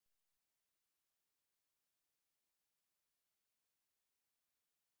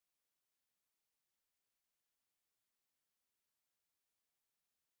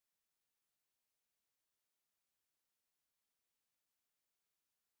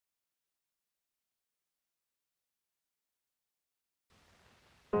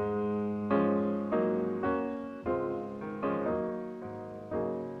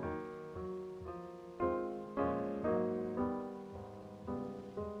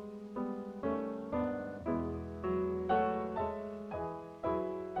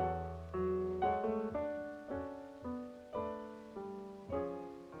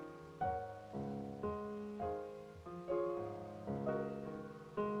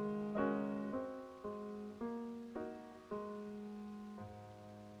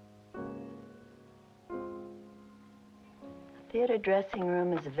Theater dressing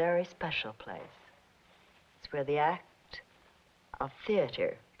room is a very special place. It's where the act of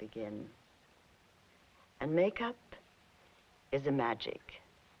theater begins. And makeup is a magic.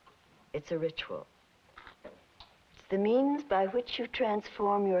 It's a ritual. It's the means by which you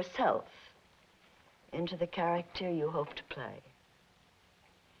transform yourself into the character you hope to play.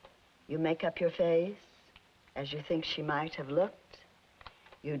 You make up your face as you think she might have looked.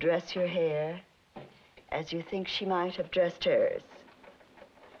 You dress your hair as you think she might have dressed hers.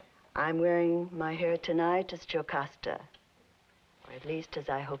 I'm wearing my hair tonight as Jocasta, or at least as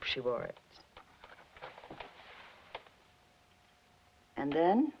I hope she wore it. And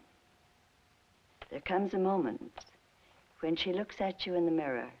then there comes a moment when she looks at you in the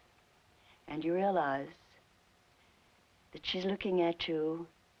mirror and you realize that she's looking at you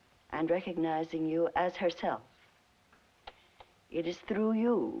and recognizing you as herself. It is through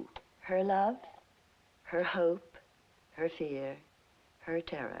you, her love, her hope, her fear, her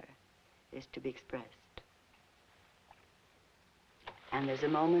terror is to be expressed. And there's a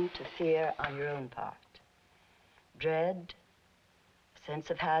moment of fear on your own part. Dread, a sense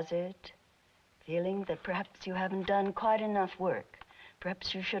of hazard, feeling that perhaps you haven't done quite enough work.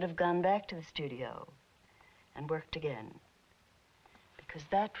 Perhaps you should have gone back to the studio and worked again. Because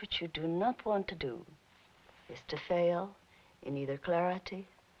that which you do not want to do is to fail in either clarity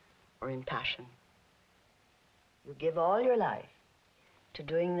or in passion. You give all your life to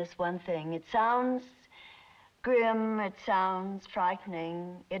doing this one thing. It sounds grim, it sounds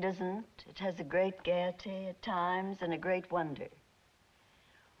frightening. It isn't. It has a great gaiety at times and a great wonder.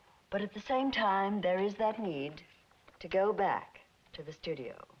 But at the same time, there is that need to go back to the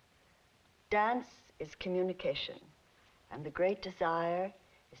studio. Dance is communication, and the great desire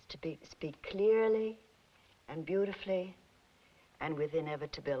is to speak clearly and beautifully and with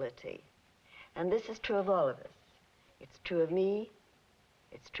inevitability. And this is true of all of us. It's true of me.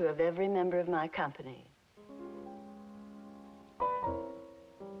 It's true of every member of my company.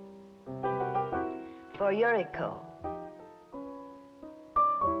 For Yuriko,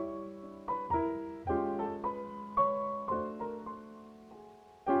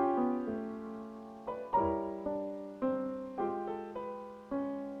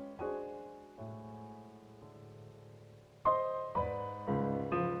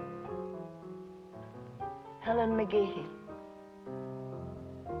 Helen McGehee,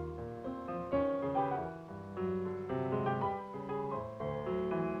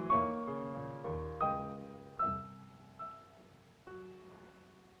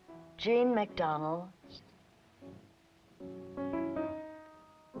 Jean MacDonald,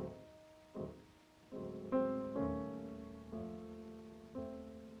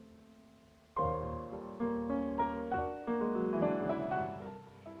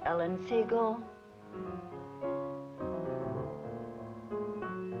 Ellen Siegel,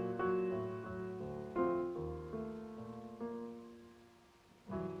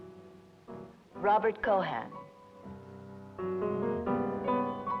 Robert Cohan,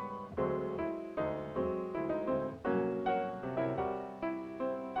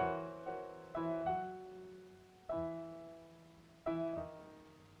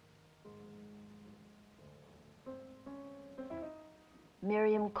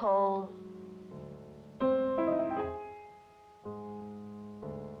 Miriam Cole,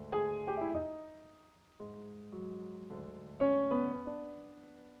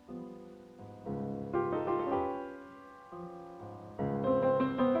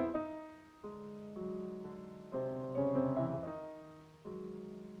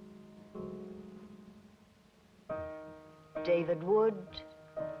 David Wood,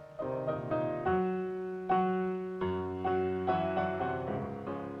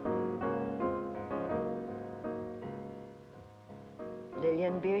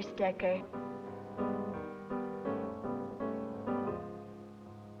 Lillian Bierstecker,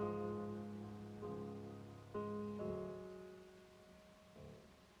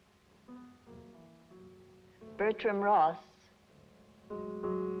 Bertram Ross,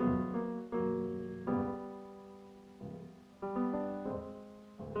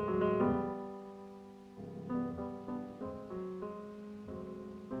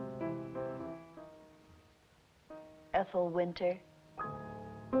 Ethel Winter,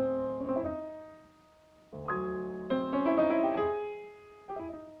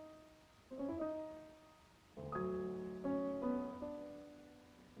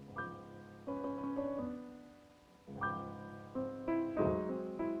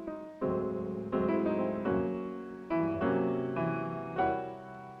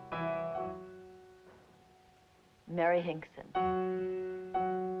 Mary Hinkson.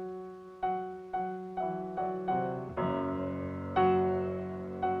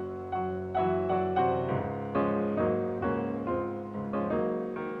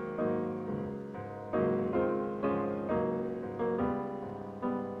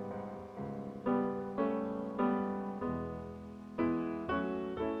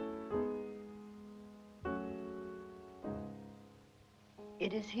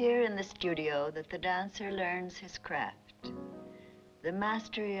 It is here in the studio that the dancer learns his craft, the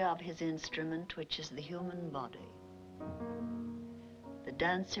mastery of his instrument, which is the human body. The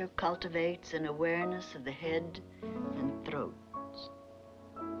dancer cultivates an awareness of the head and throat.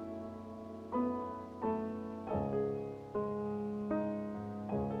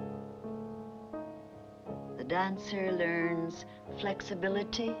 The dancer learns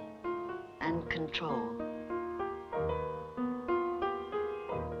flexibility and control.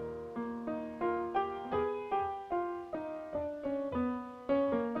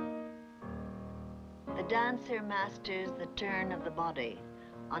 The dancer masters the turn of the body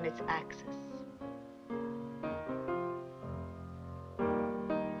on its axis.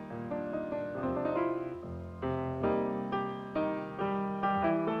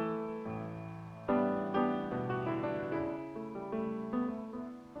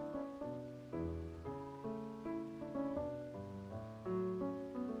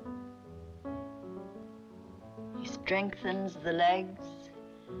 He strengthens the legs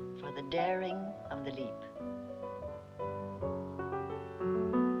for the daring of the leap.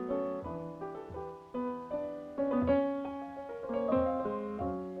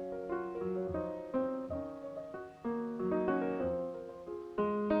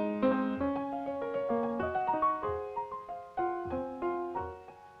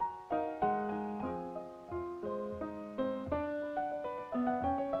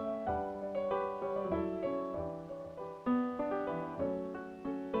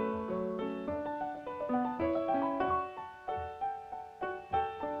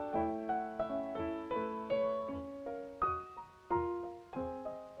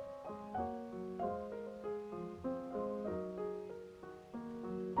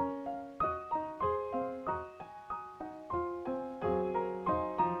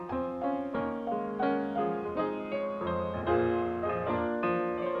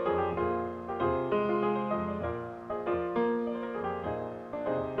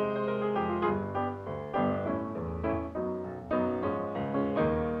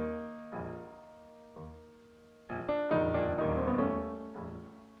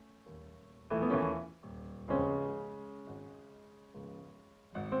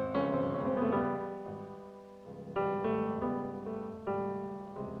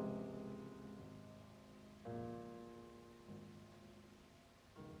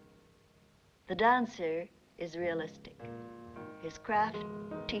 The dancer is realistic. His craft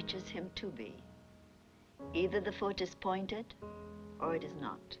teaches him to be. Either the foot is pointed or it is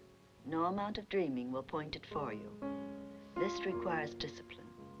not. No amount of dreaming will point it for you. This requires discipline,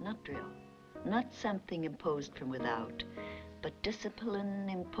 not drill, not something imposed from without, but discipline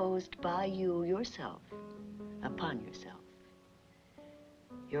imposed by you yourself upon yourself.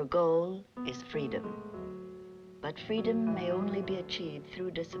 Your goal is freedom, but freedom may only be achieved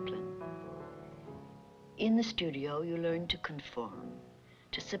through discipline. In the studio, you learn to conform,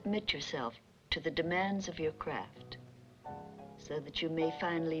 to submit yourself to the demands of your craft, so that you may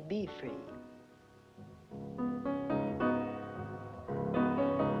finally be free.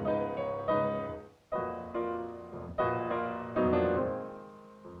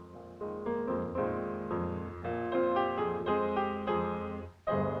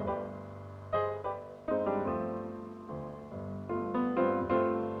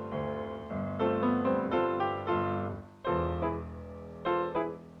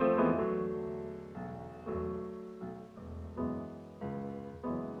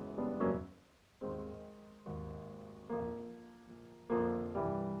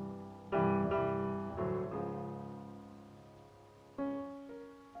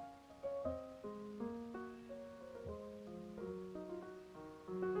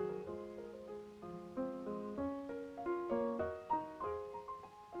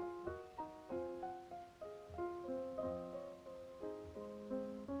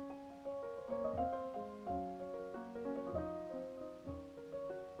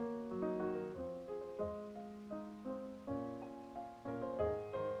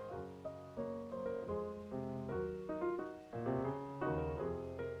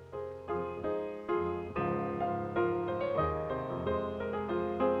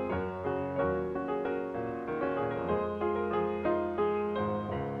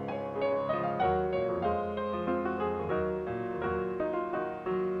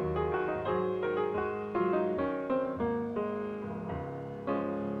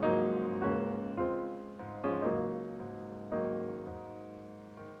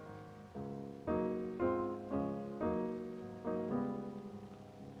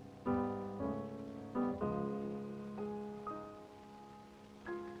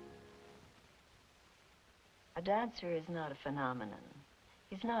 A dancer is not a phenomenon.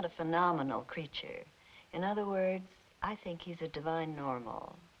 He's not a phenomenal creature. In other words, I think he's a divine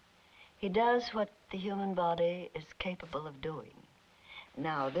normal. He does what the human body is capable of doing.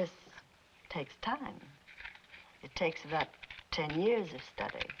 Now, this takes time. It takes about 10 years of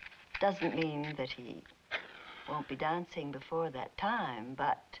study. Doesn't mean that he won't be dancing before that time,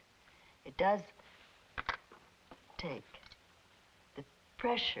 but it does take the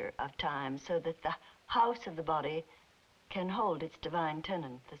pressure of time so that the house of the body can hold its divine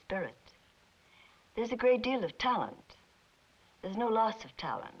tenant, the spirit. There's a great deal of talent. There's no loss of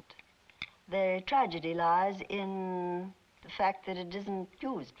talent. The tragedy lies in the fact that it isn't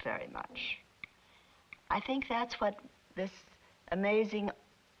used very much. I think that's what this amazing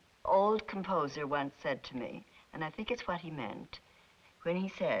old composer once said to me, and I think it's what he meant when he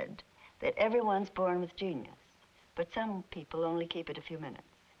said that everyone's born with genius, but some people only keep it a few minutes.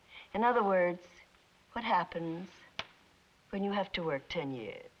 In other words, what happens when you have to work 10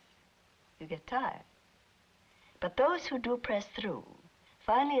 years? You get tired. But those who do press through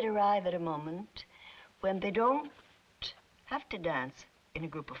finally arrive at a moment when they don't have to dance in a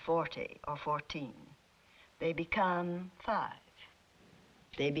group of 40 or 14. They become 5.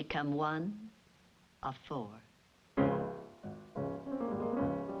 They become one of 4.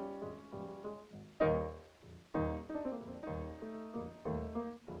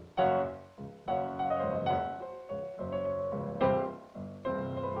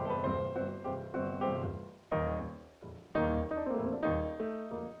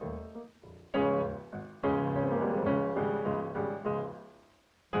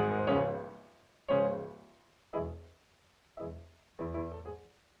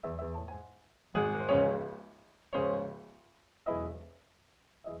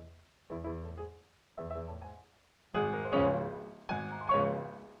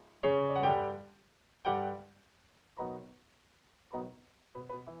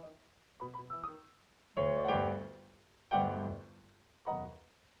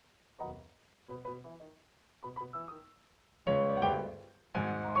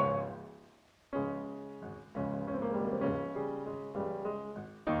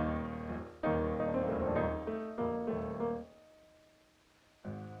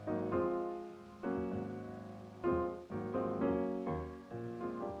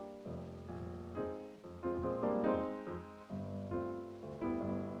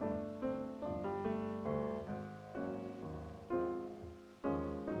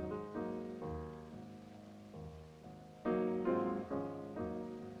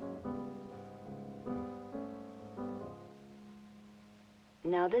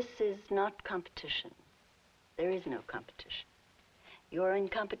 Now, this is not competition. There is no competition. You're in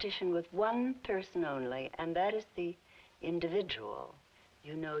competition with one person only, and that is the individual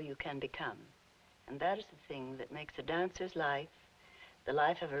you know you can become. And that is the thing that makes a dancer's life the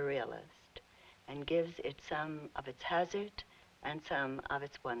life of a realist and gives it some of its hazard and some of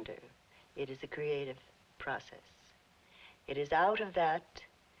its wonder. It is a creative process. It is out of that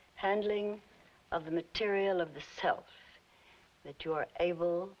handling of the material of the self that you are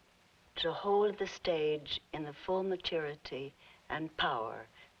able to hold the stage in the full maturity and power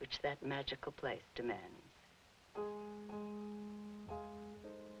which that magical place demands.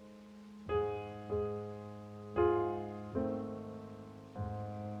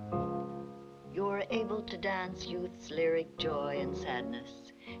 You're able to dance youth's lyric joy and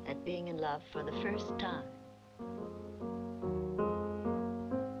sadness at being in love for the first time.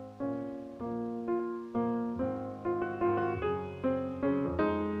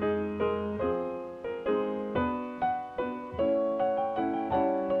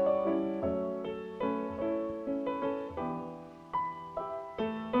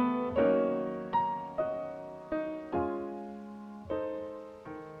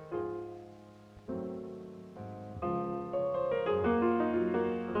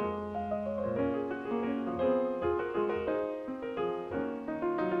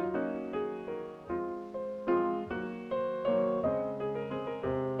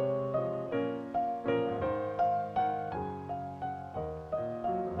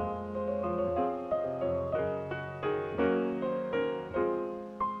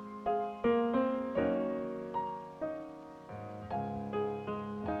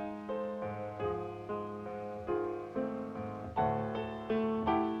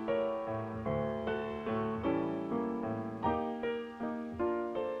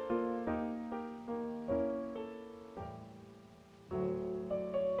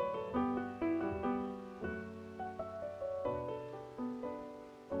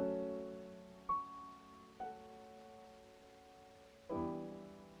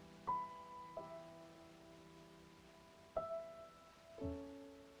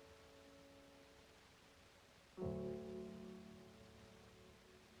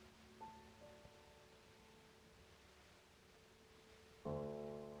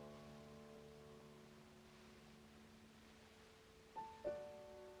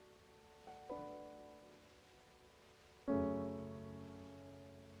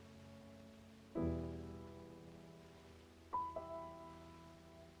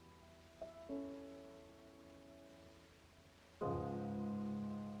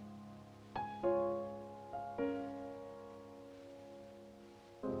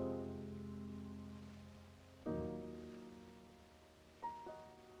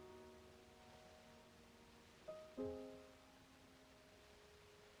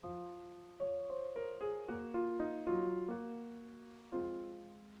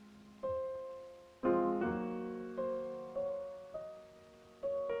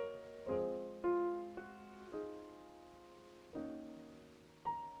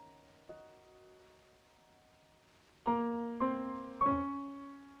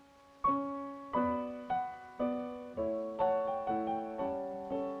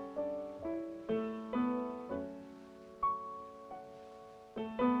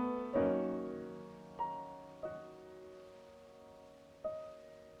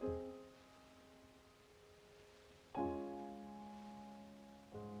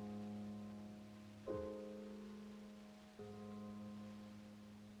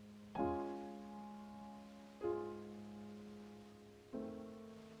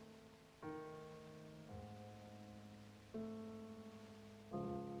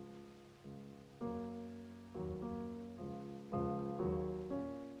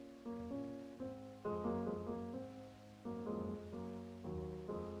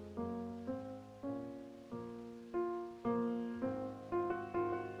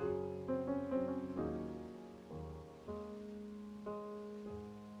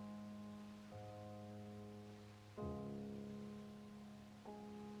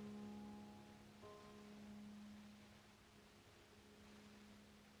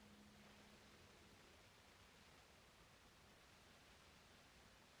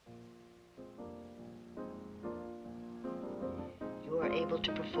 You are able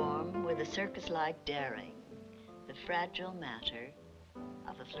to perform with a circus-like daring the fragile matter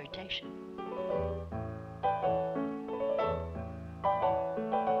of a flirtation.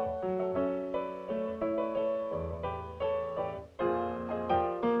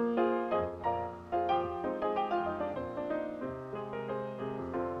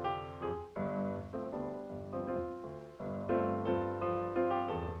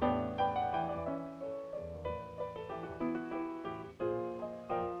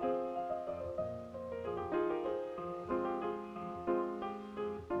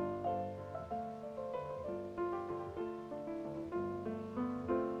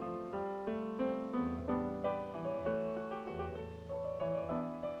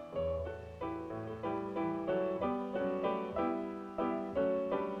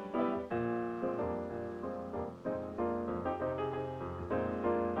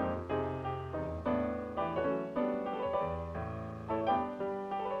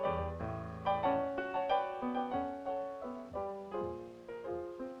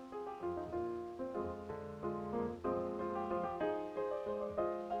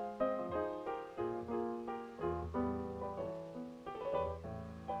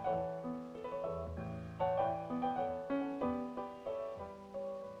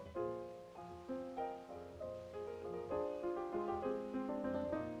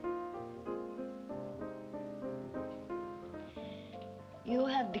 You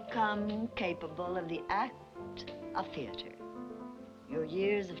have become capable of the act of theater. Your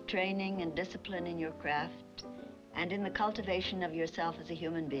years of training and discipline in your craft and in the cultivation of yourself as a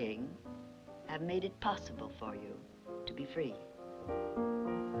human being have made it possible for you to be free.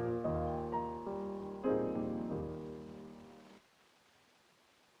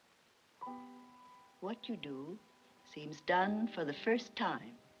 What you do seems done for the first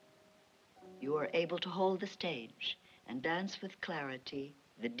time. You are able to hold the stage and dance with clarity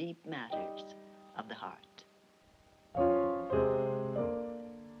the deep matters of the heart.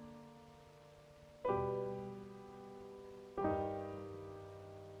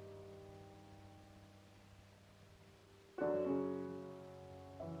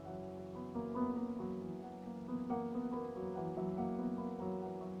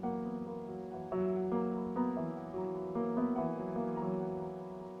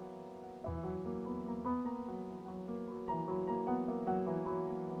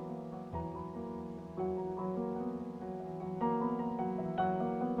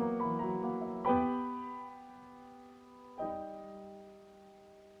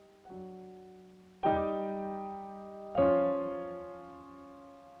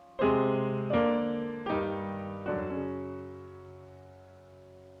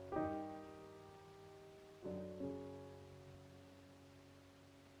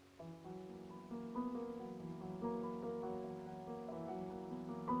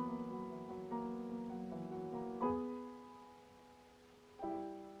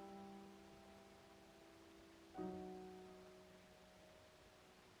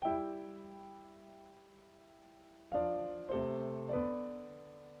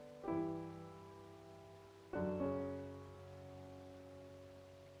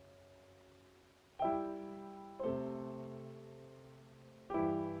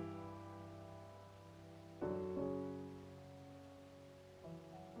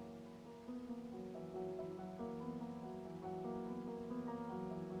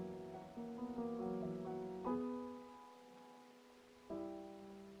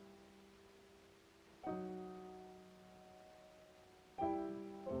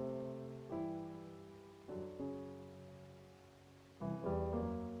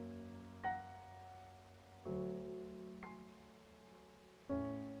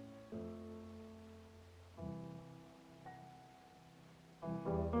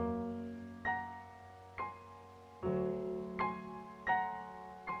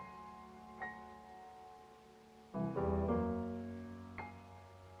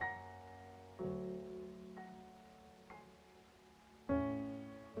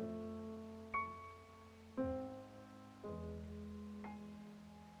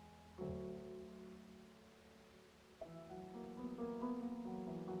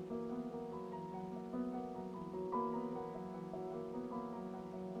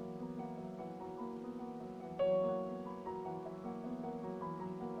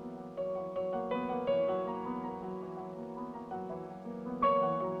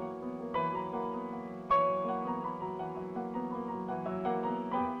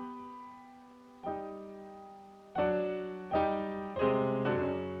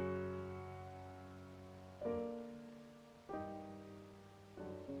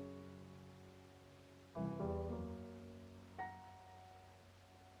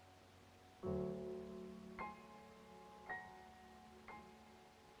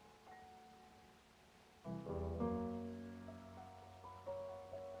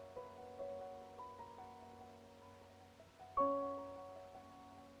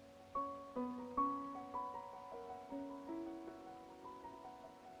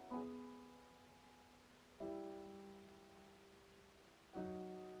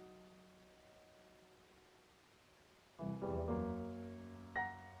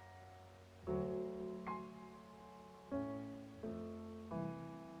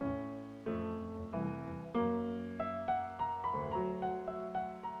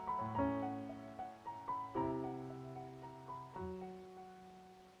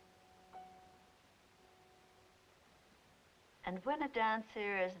 And when a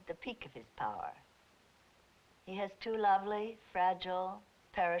dancer is at the peak of his power, he has two lovely, fragile,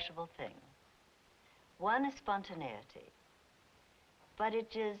 perishable things. One is spontaneity, but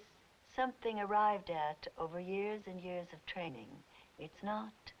it is something arrived at over years and years of training. It's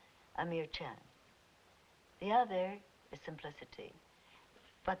not a mere chance. The other is simplicity,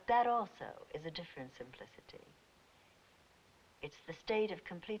 but that also is a different simplicity. It's the state of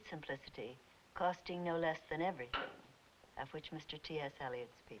complete simplicity, costing no less than everything, of which Mr. T.S. Eliot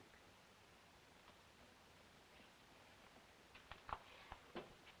speaks.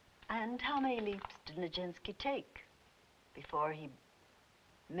 And how many leaps did Nijinsky take before he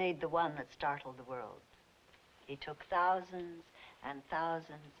made the one that startled the world? He took thousands and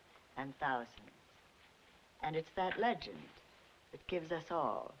thousands and thousands. And it's that legend that gives us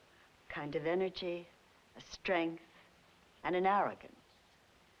all a kind of energy, a strength, and an arrogance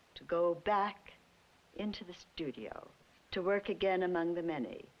to go back into the studio, to work again among the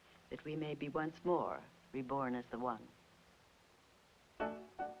many, that we may be once more reborn as the one.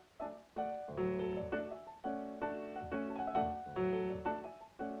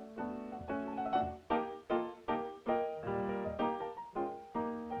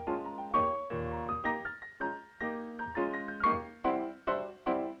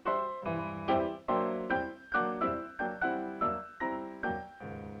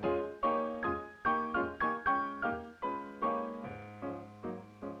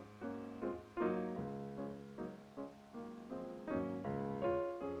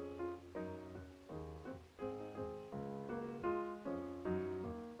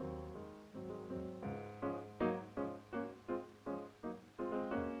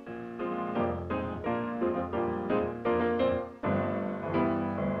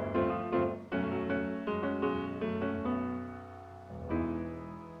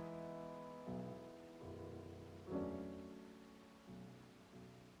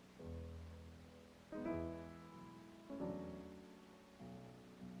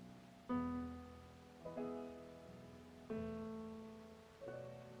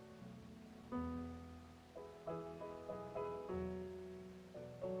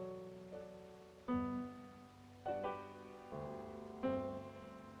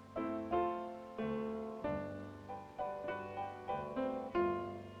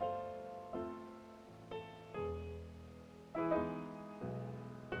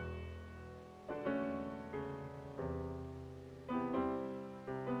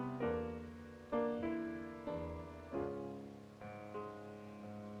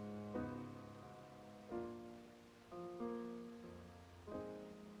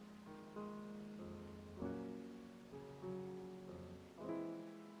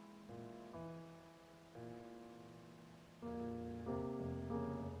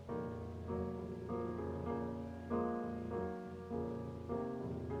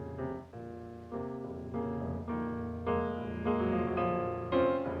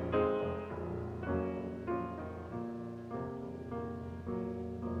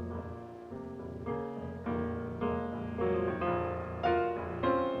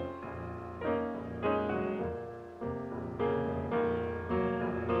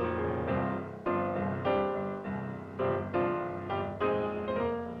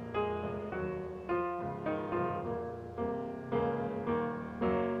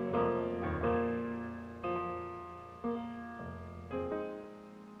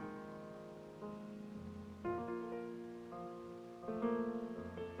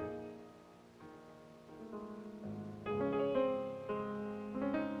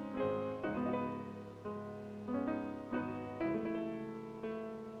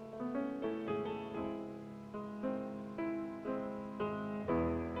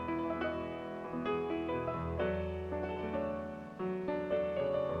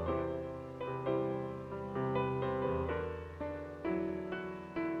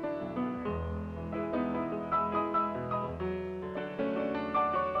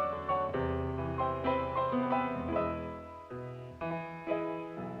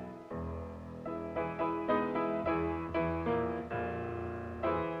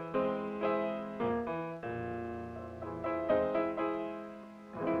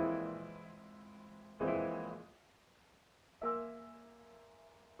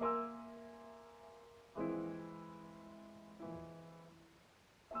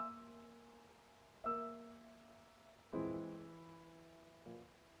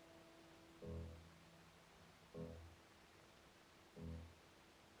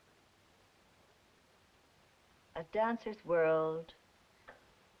 A dancer's world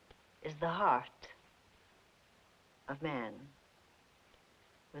is the heart of man,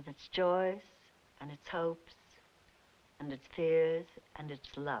 with its joys and its hopes and its fears and its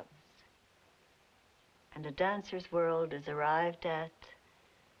loves. And a dancer's world is arrived at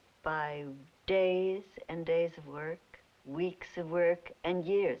by days and days of work, weeks of work, and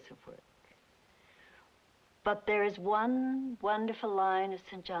years of work. But there is one wonderful line of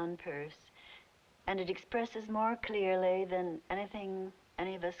St. John Perse, and it expresses more clearly than anything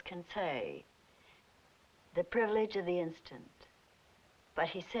any of us can say the privilege of the instant. But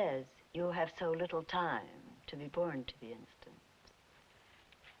he says, you have so little time to be born to the instant.